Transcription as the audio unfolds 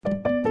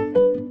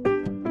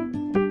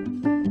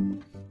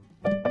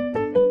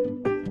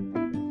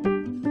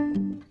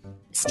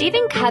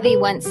Stephen Covey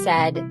once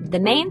said, the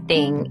main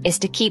thing is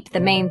to keep the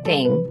main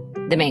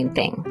thing the main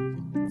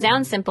thing.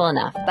 Sounds simple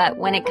enough, but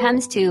when it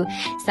comes to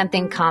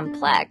something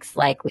complex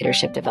like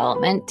leadership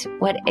development,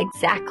 what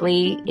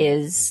exactly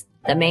is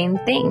the main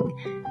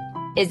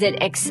thing? Is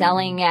it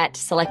excelling at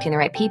selecting the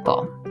right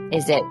people?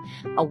 Is it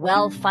a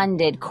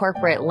well-funded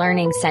corporate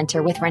learning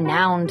center with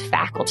renowned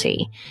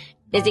faculty?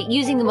 Is it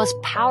using the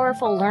most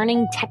powerful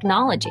learning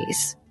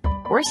technologies?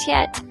 Worse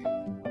yet,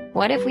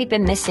 what if we've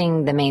been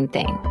missing the main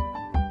thing?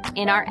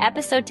 In our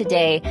episode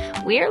today,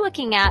 we are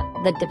looking at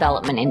the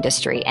development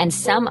industry and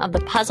some of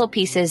the puzzle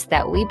pieces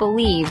that we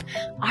believe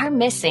are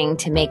missing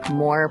to make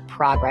more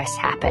progress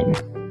happen.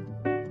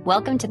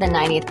 Welcome to the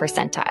 90th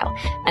Percentile,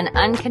 an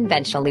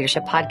unconventional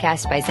leadership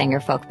podcast by Zenger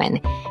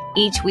Folkman.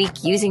 Each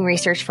week, using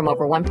research from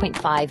over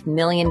 1.5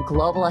 million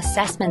global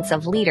assessments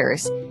of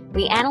leaders,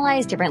 we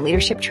analyze different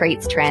leadership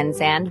traits, trends,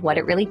 and what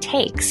it really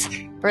takes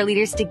for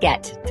leaders to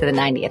get to the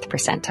 90th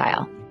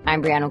percentile.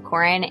 I'm Brianna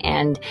Corin,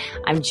 and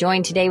I'm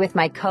joined today with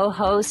my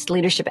co-host,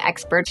 leadership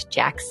expert,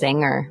 Jack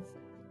Zenger.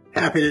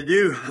 Happy to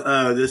do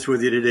this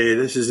with you today.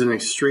 This is an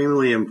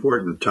extremely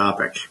important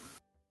topic.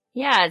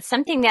 Yeah, it's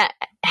something that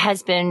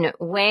has been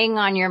weighing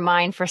on your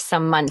mind for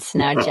some months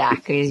now,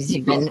 Jack, as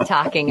you've been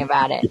talking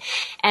about it.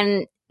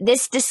 And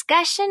this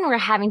discussion we're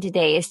having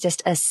today is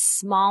just a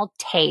small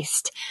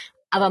taste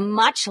of a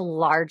much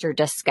larger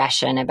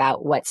discussion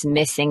about what's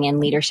missing in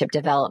leadership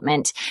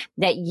development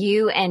that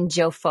you and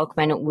Joe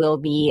Folkman will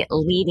be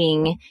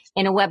leading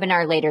in a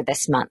webinar later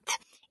this month.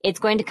 It's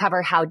going to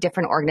cover how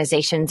different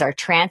organizations are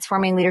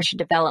transforming leadership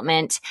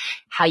development,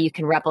 how you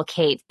can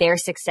replicate their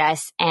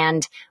success,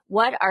 and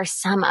what are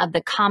some of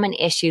the common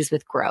issues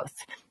with growth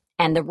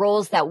and the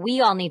roles that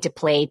we all need to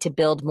play to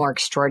build more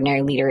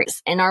extraordinary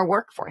leaders in our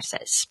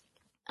workforces.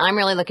 I'm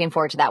really looking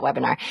forward to that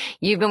webinar.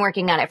 You've been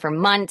working on it for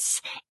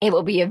months. It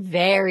will be a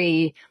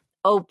very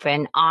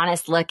open,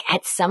 honest look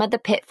at some of the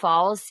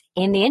pitfalls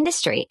in the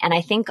industry. And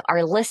I think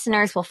our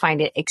listeners will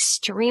find it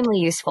extremely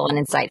useful and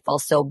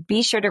insightful. So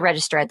be sure to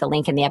register at the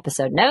link in the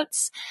episode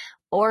notes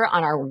or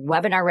on our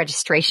webinar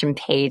registration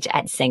page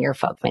at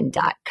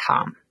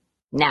zengerfolkman.com.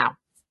 Now,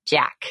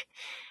 Jack,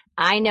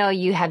 I know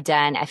you have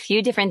done a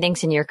few different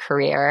things in your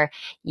career.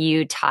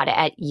 You taught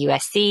at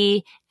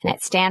USC and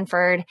at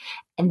Stanford,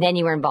 and then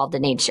you were involved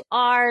in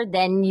HR.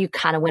 Then you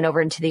kind of went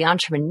over into the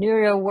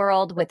entrepreneurial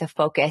world with a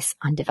focus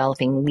on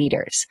developing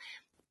leaders.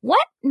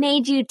 What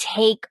made you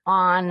take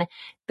on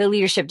the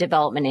leadership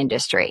development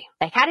industry?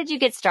 Like, how did you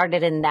get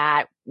started in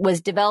that?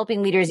 Was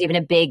developing leaders even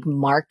a big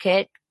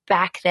market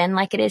back then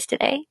like it is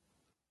today?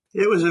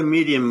 It was a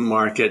medium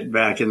market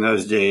back in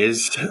those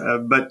days.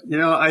 But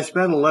I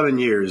spent 11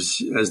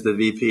 years as the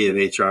VP of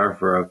HR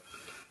for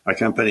a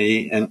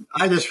company, and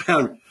I just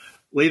found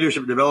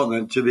leadership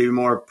development to be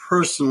more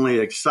personally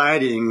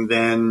exciting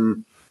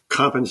than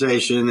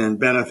compensation and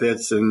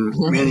benefits and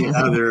many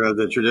other of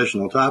the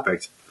traditional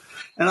topics.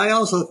 And I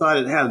also thought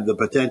it had the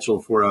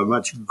potential for a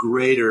much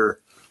greater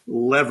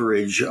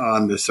leverage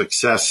on the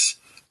success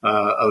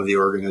of the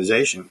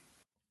organization.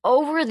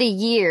 Over the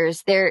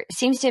years, there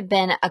seems to have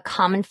been a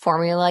common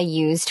formula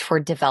used for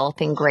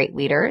developing great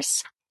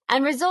leaders,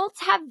 and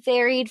results have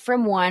varied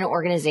from one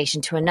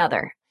organization to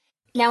another.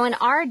 Now, in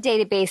our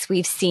database,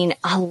 we've seen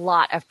a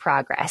lot of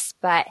progress,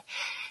 but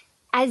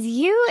as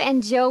you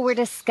and Joe were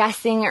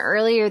discussing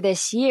earlier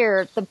this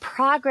year, the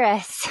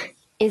progress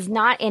is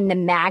not in the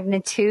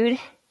magnitude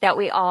that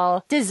we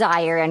all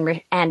desire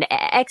and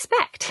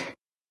expect.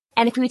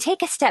 And if we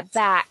take a step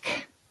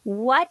back,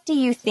 what do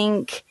you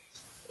think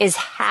is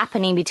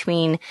happening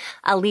between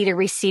a leader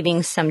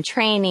receiving some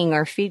training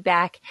or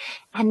feedback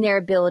and their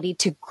ability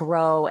to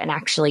grow and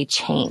actually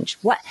change?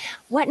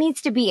 What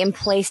needs to be in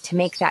place to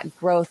make that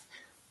growth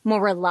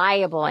more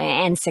reliable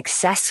and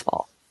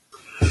successful?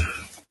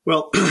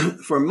 Well,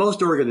 for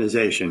most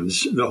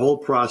organizations, the whole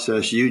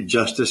process you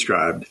just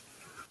described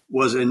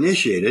was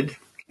initiated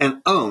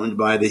and owned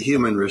by the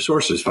human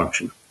resources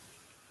function.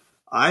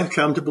 I've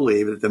come to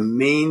believe that the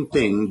main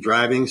thing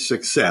driving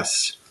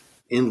success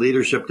in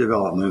leadership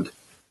development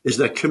is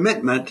the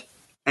commitment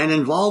and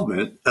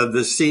involvement of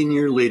the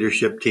senior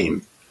leadership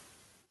team,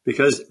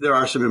 because there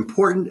are some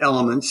important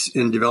elements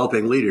in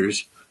developing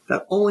leaders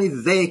that only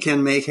they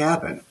can make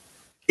happen.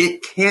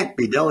 It can't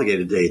be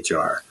delegated to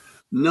HR.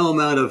 No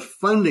amount of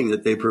funding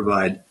that they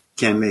provide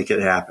can make it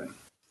happen.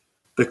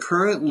 The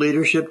current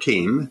leadership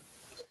team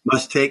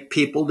must take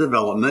people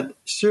development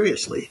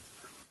seriously.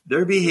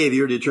 Their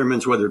behavior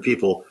determines whether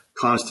people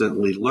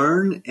constantly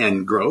learn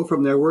and grow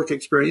from their work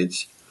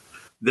experience.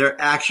 Their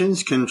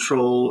actions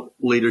control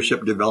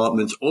leadership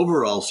development's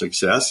overall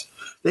success.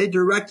 They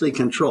directly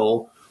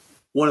control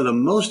one of the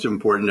most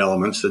important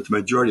elements that the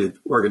majority of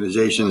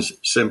organizations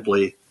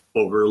simply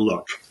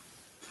overlook.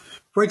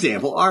 For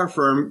example, our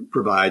firm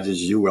provides,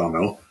 as you well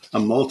know, a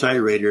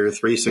multi-rater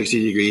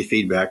 360-degree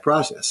feedback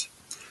process.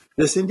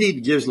 This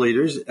indeed gives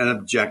leaders an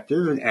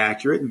objective and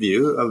accurate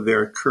view of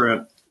their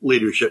current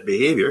leadership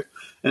behavior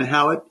and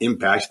how it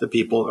impacts the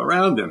people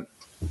around them.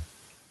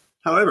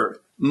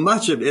 However,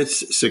 much of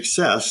its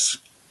success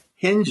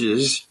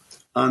hinges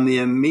on the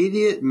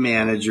immediate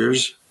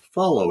manager's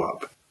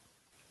follow-up.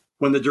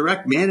 When the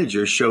direct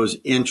manager shows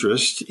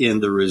interest in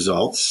the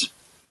results,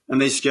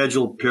 and they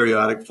schedule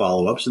periodic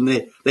follow-ups, and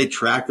they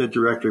track the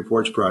direct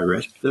report's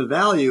progress, the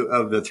value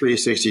of the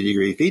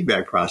 360-degree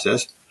feedback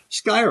process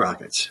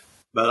skyrockets.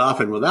 But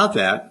often without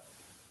that,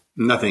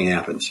 nothing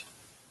happens.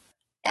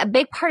 A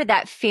big part of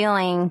that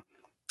feeling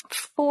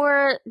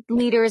for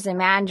leaders and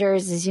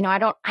managers is, I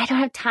don't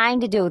have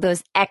time to do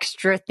those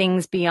extra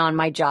things beyond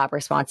my job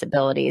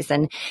responsibilities.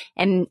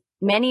 And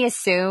many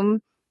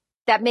assume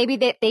that maybe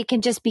they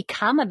can just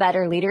become a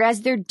better leader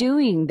as they're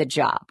doing the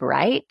job,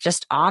 right?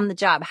 Just on the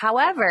job.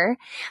 However,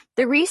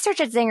 the research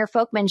at Zenger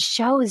Folkman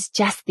shows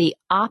just the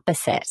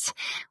opposite.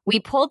 We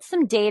pulled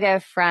some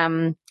data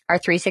from our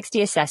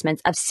 360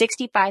 assessments of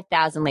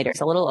 65,000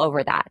 leaders, a little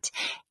over that.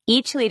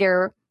 Each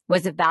leader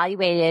was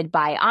evaluated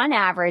by, on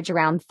average,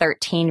 around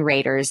 13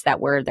 raters that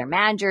were their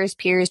managers,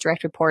 peers,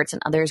 direct reports,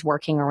 and others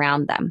working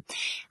around them.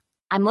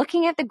 I'm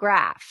looking at the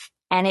graph,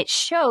 and it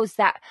shows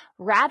that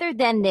rather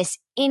than this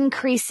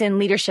increase in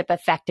leadership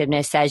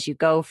effectiveness as you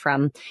go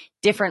from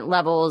different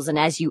levels and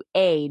as you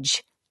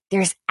age,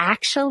 there's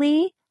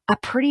actually a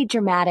pretty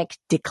dramatic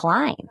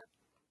decline.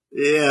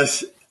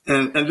 Yes,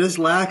 and this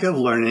lack of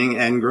learning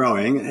and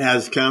growing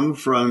has come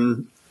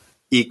from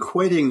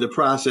equating the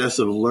process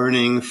of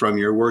learning from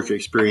your work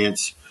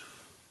experience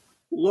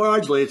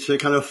largely to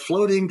kind of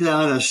floating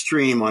down a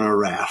stream on a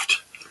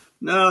raft.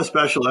 No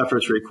special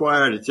efforts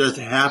required. It just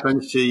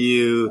happens to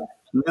you.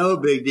 No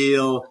big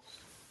deal.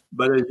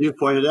 But as you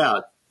pointed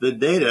out, the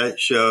data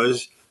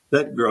shows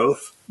that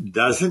growth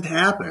doesn't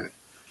happen.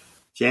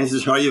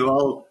 Chances are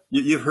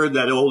you've heard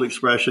that old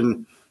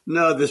expression,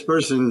 no, this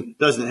person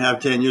doesn't have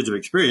 10 years of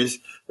experience.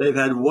 They've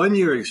had 1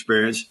 year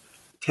experience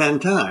 10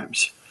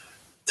 times.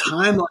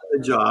 Time on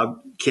the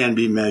job can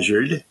be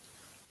measured,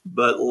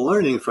 but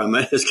learning from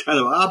it is kind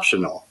of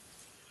optional.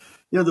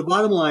 The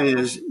bottom line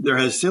is there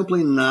has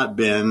simply not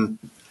been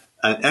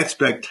an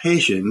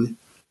expectation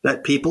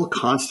that people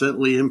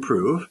constantly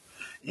improve.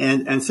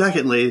 And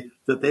secondly,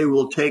 that they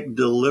will take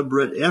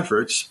deliberate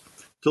efforts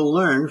to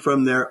learn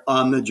from their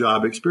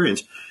on-the-job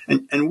experience.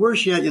 And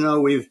worse yet,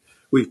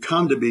 we've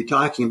come to be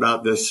talking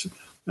about this,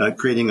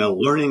 creating a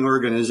learning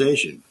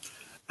organization.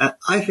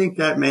 I think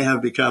that may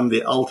have become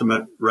the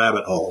ultimate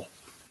rabbit hole.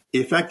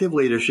 Effective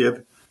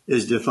leadership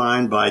is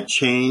defined by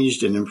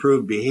changed and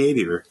improved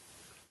behavior,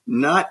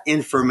 not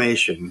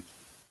information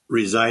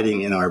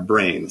residing in our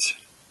brains.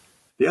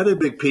 The other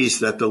big piece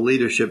that the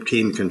leadership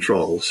team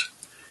controls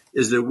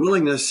is the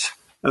willingness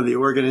of the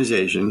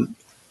organization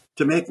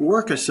to make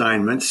work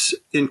assignments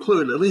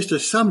include, at least to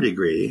some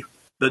degree,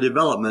 the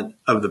development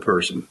of the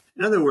person.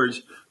 In other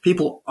words,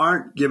 people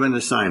aren't given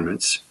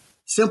assignments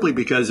simply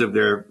because of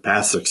their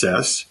past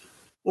success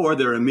or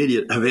their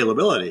immediate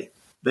availability.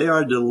 They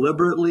are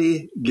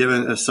deliberately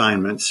given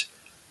assignments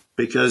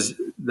because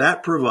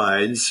that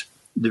provides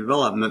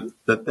development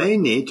that they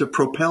need to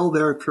propel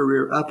their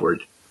career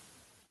upward.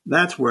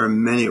 That's where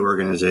many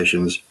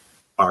organizations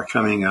are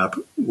coming up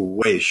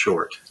way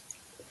short.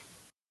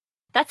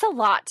 That's a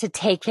lot to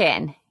take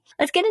in.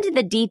 Let's get into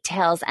the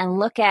details and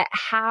look at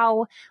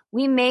how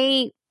we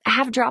may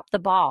have dropped the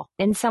ball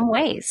in some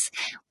ways.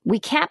 We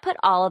can't put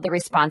all of the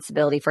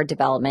responsibility for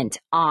development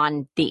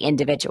on the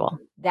individual.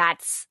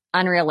 That's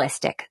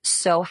unrealistic.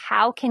 So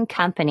how can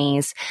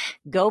companies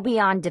go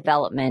beyond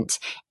development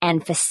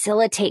and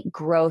facilitate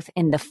growth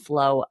in the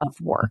flow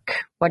of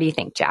work? What do you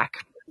think,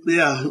 Jack?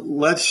 Yeah,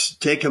 let's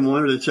take them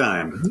one at a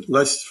time.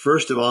 Let's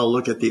first of all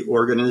look at the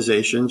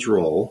organization's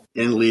role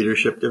in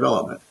leadership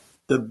development.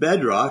 The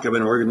bedrock of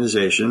an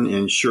organization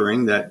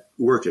ensuring that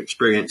work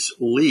experience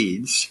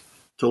leads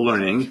to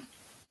learning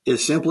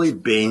is simply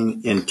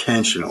being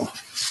intentional.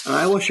 And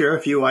I will share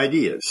a few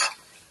ideas.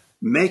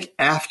 Make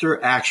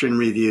after-action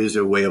reviews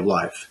a way of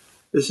life.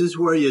 This is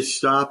where you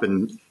stop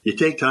and you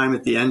take time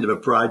at the end of a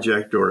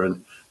project or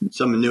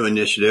some new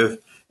initiative,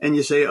 and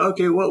you say,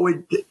 okay, what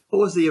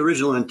was the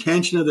original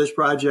intention of this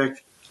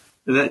project?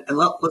 And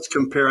let's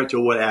compare it to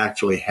what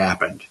actually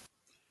happened.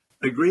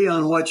 Agree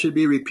on what should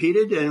be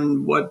repeated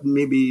and what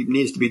maybe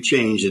needs to be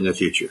changed in the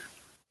future.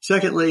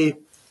 Secondly,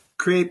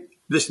 create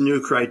this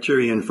new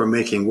criterion for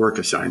making work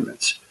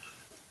assignments.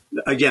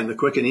 Again, the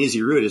quick and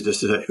easy route is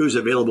just to say who's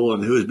available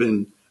and who's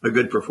been a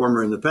good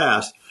performer in the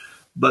past.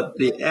 But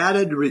the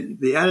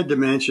added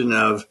dimension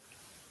of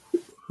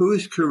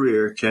whose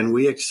career can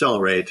we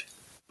accelerate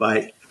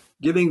by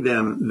giving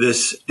them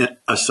this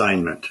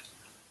assignment.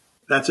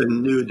 That's a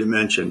new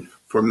dimension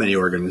for many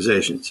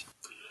organizations.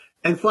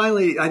 And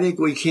finally, I think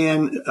we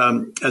can,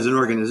 as an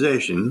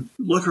organization,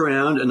 look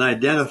around and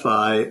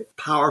identify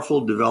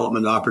powerful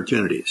development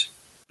opportunities.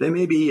 They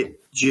may be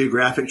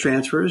geographic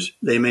transfers.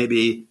 They may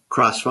be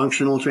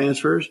cross-functional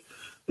transfers.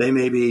 They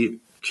may be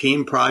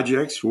team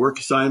projects, work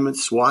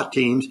assignments, SWAT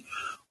teams,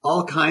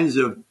 all kinds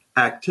of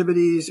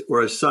activities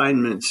or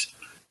assignments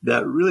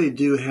that really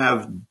do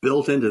have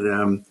built into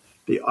them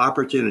the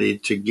opportunity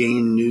to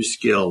gain new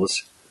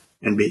skills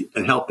and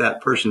help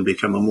that person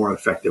become a more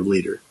effective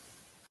leader.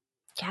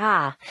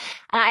 Yeah.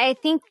 And I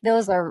think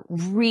those are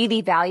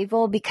really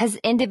valuable because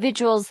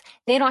individuals,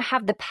 they don't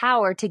have the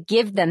power to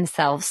give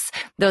themselves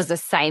those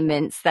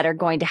assignments that are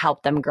going to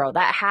help them grow.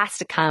 That has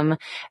to come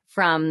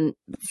from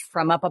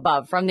up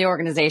above, from the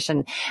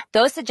organization.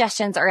 Those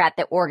suggestions are at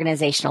the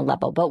organizational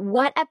level. But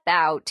what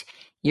about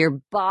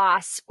your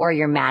boss or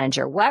your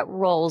manager? What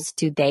roles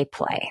do they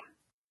play?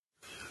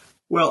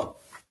 Well,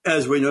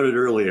 as we noted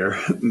earlier,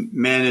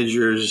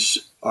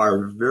 managers are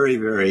very,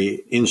 very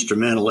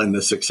instrumental in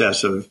the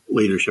success of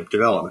leadership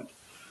development.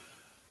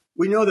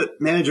 We know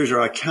that managers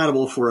are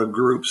accountable for a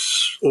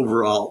group's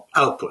overall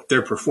output,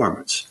 their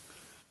performance.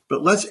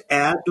 But let's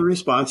add the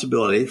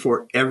responsibility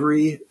for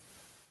every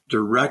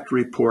direct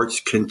report's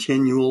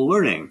continual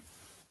learning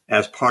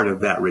as part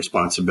of that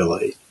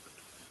responsibility.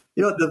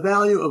 The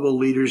value of a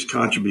leader's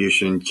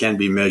contribution can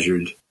be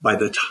measured by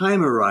the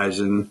time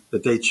horizon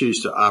that they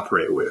choose to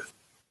operate with.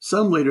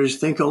 Some leaders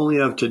think only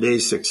of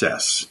today's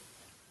success,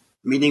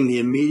 meeting the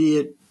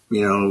immediate,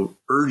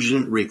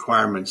 urgent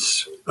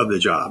requirements of the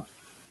job.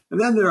 And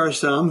then there are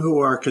some who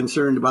are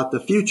concerned about the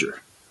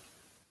future.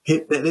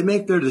 They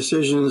make their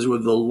decisions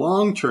with the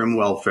long-term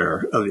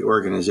welfare of the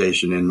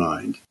organization in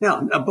mind.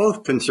 Now,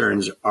 both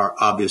concerns are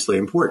obviously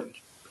important,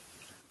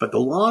 but the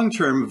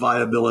long-term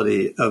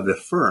viability of the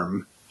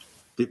firm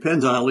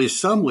depends on at least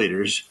some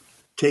leaders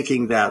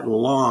taking that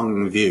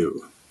long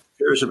view.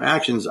 Here are some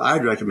actions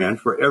I'd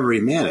recommend for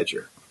every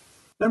manager.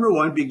 Number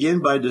one, begin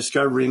by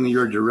discovering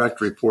your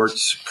direct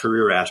report's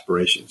career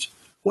aspirations.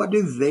 What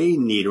do they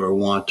need or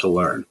want to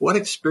learn? What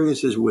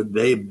experiences would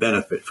they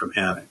benefit from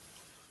having?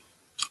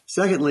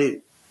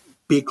 Secondly,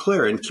 be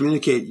clear and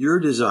communicate your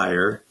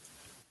desire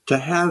to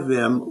have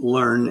them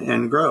learn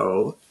and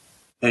grow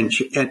and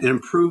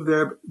improve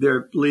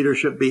their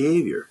leadership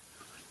behavior.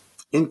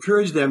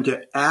 Encourage them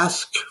to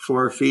ask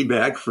for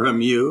feedback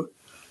from you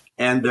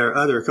and their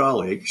other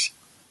colleagues.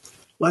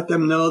 Let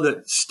them know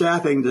that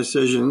staffing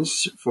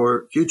decisions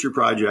for future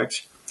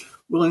projects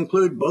will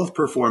include both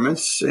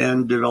performance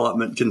and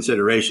development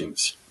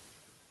considerations.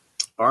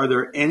 Are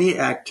there any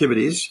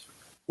activities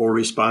or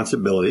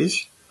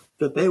responsibilities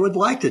that they would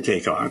like to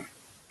take on?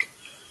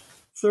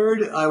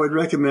 Third, I would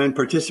recommend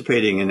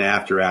participating in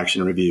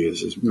after-action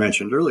reviews, as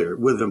mentioned earlier,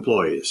 with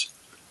employees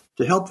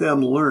to help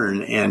them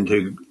learn and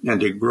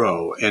to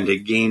grow and to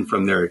gain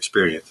from their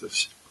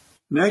experiences.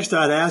 Next,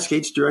 I'd ask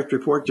each direct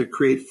report to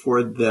create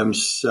for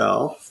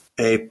themselves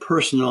a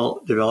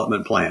personal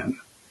development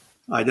plan.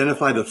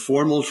 Identify the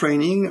formal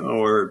training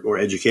or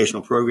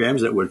educational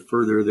programs that would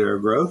further their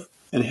growth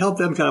and help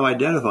them kind of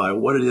identify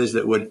what it is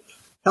that would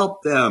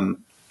help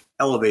them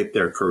elevate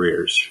their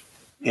careers.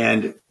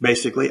 And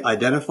basically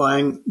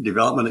identifying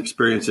development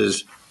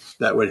experiences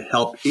that would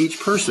help each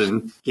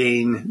person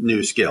gain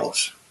new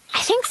skills.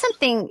 I think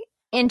something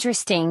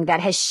interesting that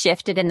has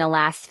shifted in the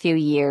last few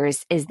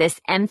years is this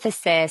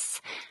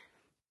emphasis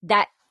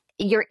that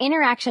your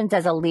interactions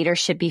as a leader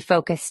should be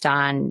focused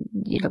on,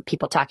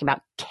 people talking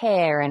about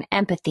care and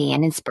empathy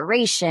and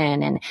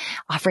inspiration and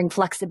offering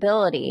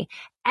flexibility.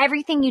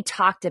 Everything you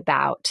talked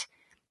about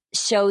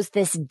shows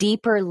this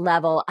deeper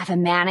level of a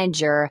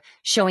manager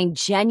showing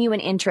genuine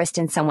interest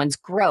in someone's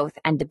growth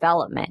and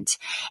development.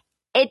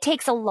 It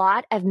takes a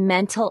lot of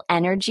mental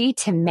energy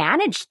to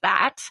manage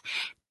that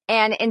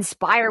and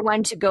inspire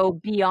one to go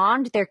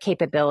beyond their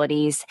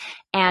capabilities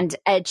and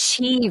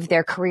achieve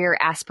their career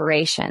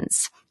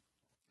aspirations.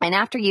 And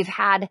after you've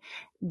had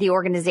the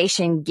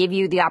organization give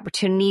you the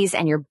opportunities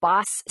and your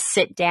boss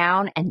sit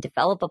down and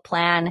develop a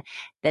plan,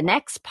 the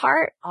next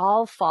part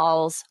all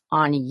falls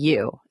on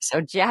you.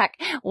 So Jack,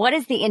 what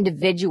is the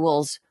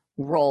individual's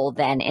role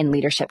then in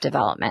leadership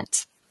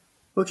development?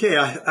 Okay,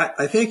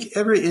 I think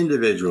every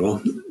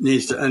individual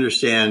needs to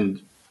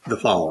understand the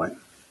following,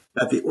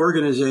 that the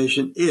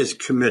organization is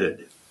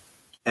committed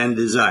and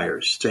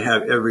desires to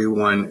have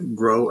everyone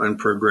grow and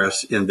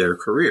progress in their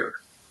career.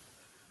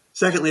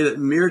 Secondly, that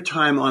mere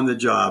time on the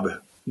job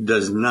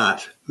does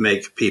not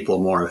make people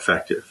more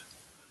effective.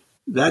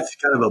 That's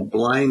kind of a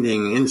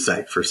blinding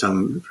insight for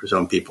some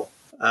people.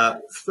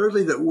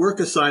 Thirdly, that work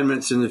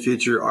assignments in the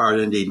future are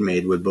indeed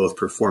made with both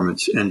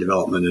performance and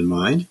development in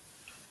mind,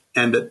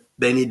 and that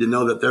they need to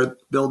know that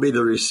they'll be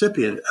the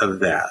recipient of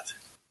that,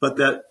 but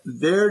that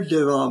their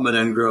development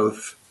and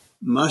growth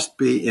must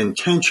be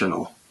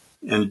intentional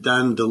and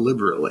done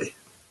deliberately.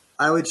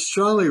 I would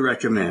strongly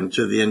recommend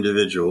to the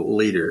individual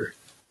leader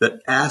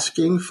that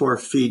asking for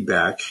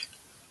feedback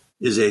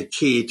is a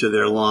key to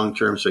their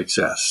long-term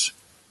success.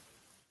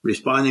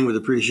 Responding with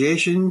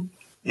appreciation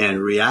and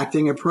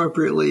reacting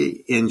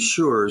appropriately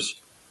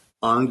ensures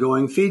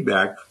ongoing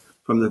feedback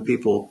from the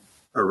people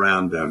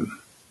around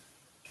them.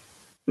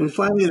 And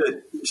finally,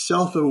 that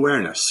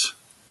self-awareness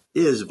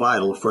is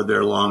vital for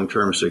their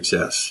long-term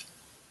success.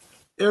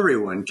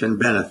 Everyone can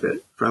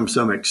benefit from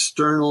some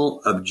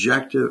external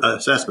objective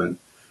assessment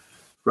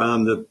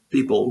from the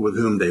people with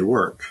whom they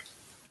work.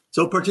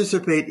 So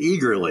participate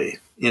eagerly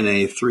in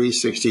a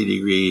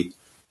 360-degree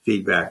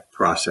feedback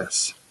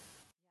process.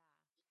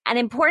 An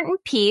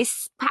important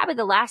piece, probably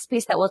the last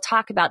piece that we'll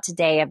talk about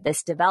today of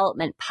this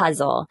development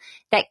puzzle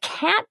that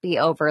can't be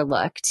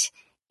overlooked,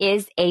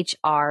 is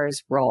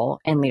HR's role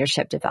in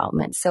leadership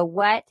development? So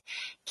what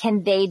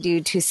can they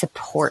do to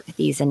support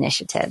these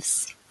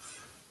initiatives?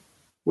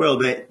 Well,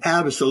 they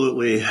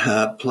absolutely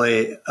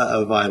play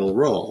a vital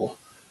role.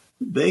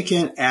 They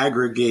can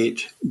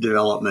aggregate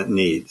development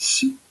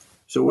needs.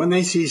 So when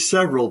they see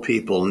several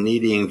people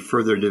needing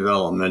further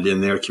development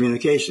in their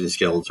communication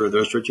skills or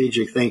their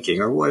strategic thinking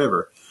or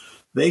whatever,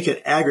 they can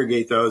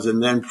aggregate those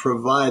and then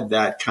provide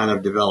that kind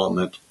of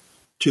development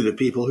to the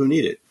people who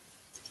need it.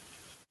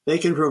 They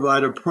can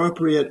provide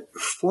appropriate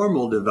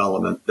formal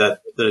development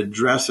that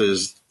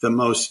addresses the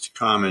most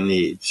common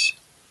needs.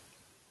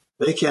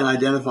 They can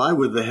identify,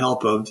 with the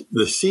help of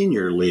the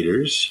senior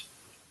leaders,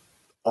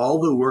 all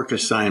the work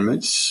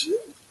assignments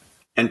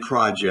and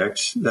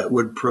projects that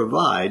would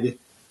provide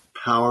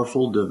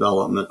powerful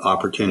development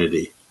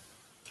opportunity.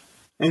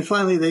 And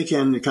finally, they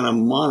can kind of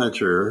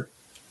monitor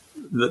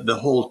the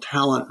whole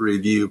talent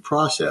review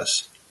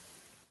process,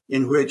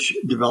 in which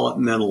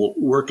developmental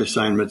work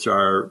assignments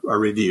are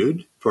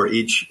reviewed for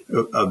each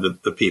of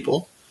the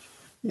people,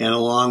 and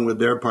along with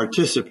their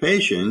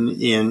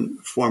participation in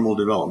formal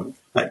development.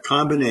 That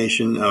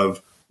combination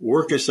of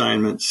work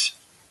assignments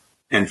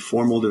and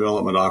formal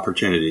development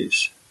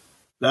opportunities,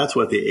 that's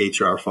what the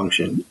HR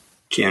function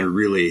can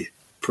really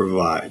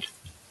provide.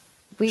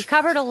 We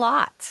covered a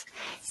lot.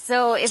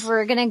 So if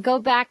we're going to go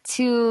back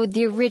to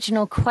the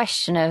original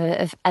question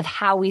of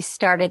how we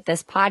started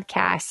this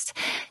podcast,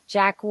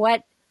 Jack,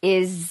 what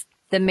is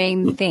the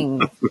main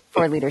thing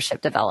for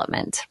leadership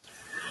development?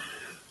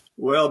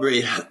 Well,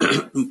 Bree,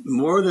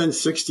 more than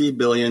 $60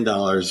 billion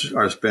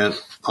are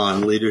spent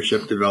on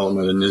leadership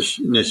development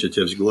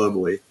initiatives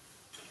globally.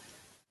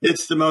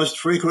 It's the most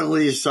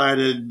frequently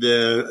cited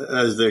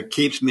as the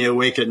keeps me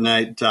awake at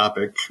night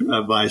topic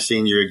by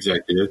senior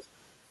executives.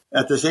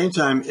 At the same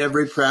time,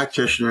 every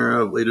practitioner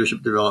of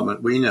leadership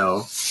development we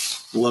know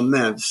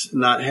laments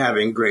not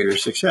having greater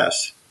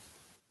success.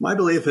 My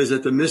belief is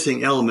that the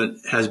missing element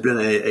has been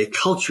a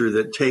culture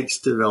that takes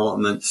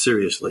development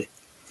seriously.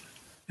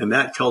 And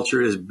that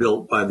culture is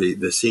built by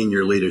the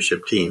senior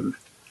leadership team.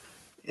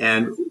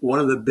 And one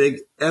of the big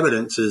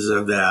evidences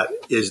of that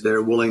is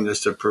their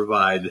willingness to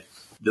provide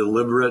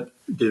deliberate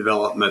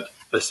development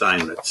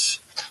assignments.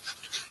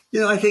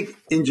 I think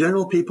in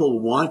general, people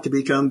want to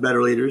become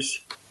better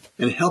leaders,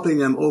 and helping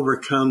them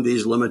overcome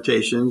these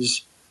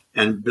limitations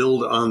and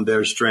build on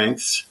their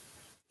strengths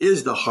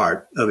is the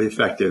heart of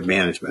effective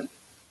management.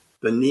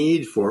 The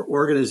need for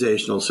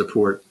organizational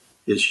support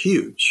is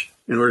huge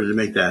in order to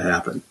make that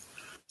happen.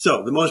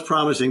 So the most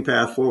promising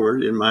path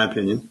forward, in my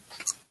opinion,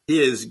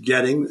 is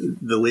getting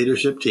the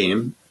leadership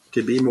team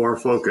to be more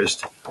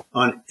focused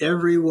on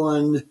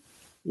everyone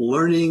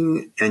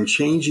learning and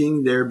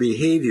changing their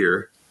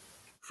behavior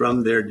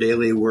from their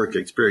daily work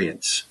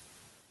experience.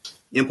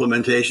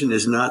 Implementation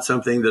is not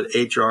something that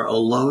HR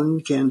alone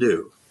can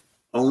do.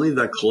 Only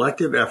the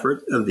collective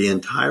effort of the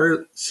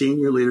entire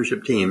senior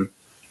leadership team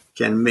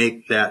can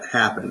make that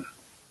happen.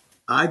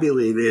 I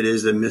believe it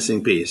is the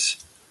missing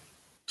piece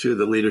to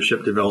the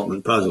leadership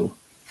development puzzle.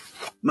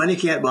 Money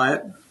can't buy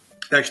it.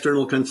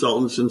 External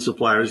consultants and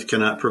suppliers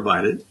cannot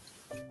provide it.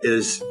 It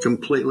is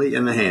completely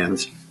in the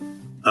hands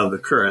of the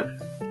current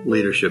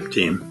leadership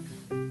team.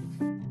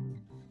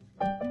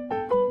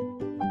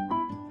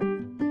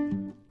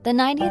 The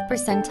 90th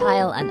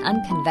Percentile, an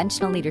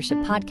Unconventional Leadership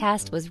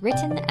podcast, was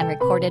written and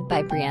recorded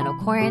by Brianne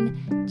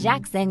O'Corin,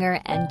 Jack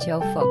Zenger, and Joe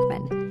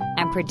Folkman,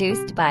 and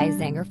produced by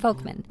Zenger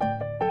Folkman.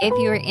 If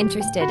you are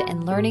interested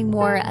in learning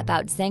more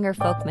about Zenger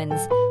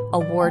Folkman's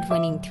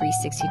award-winning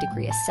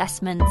 360-degree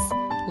assessments,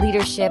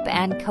 leadership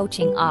and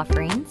coaching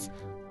offerings,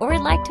 or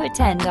would like to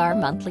attend our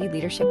monthly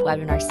leadership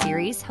webinar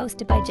series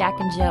hosted by Jack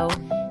and Joe,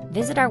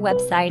 visit our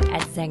website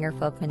at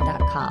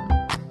zengerfolkman.com.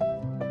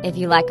 If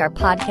you like our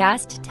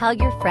podcast, tell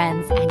your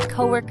friends and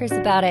coworkers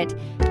about it,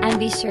 and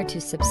be sure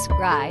to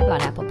subscribe on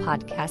Apple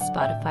Podcasts,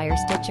 Spotify, or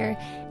Stitcher,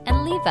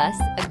 and leave us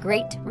a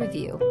great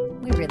review.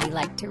 We really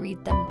like to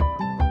read them.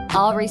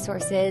 All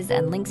resources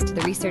and links to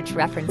the research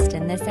referenced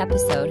in this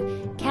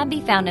episode can be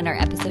found in our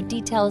episode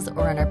details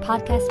or on our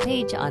podcast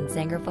page on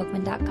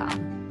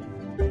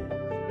zengerfolkman.com.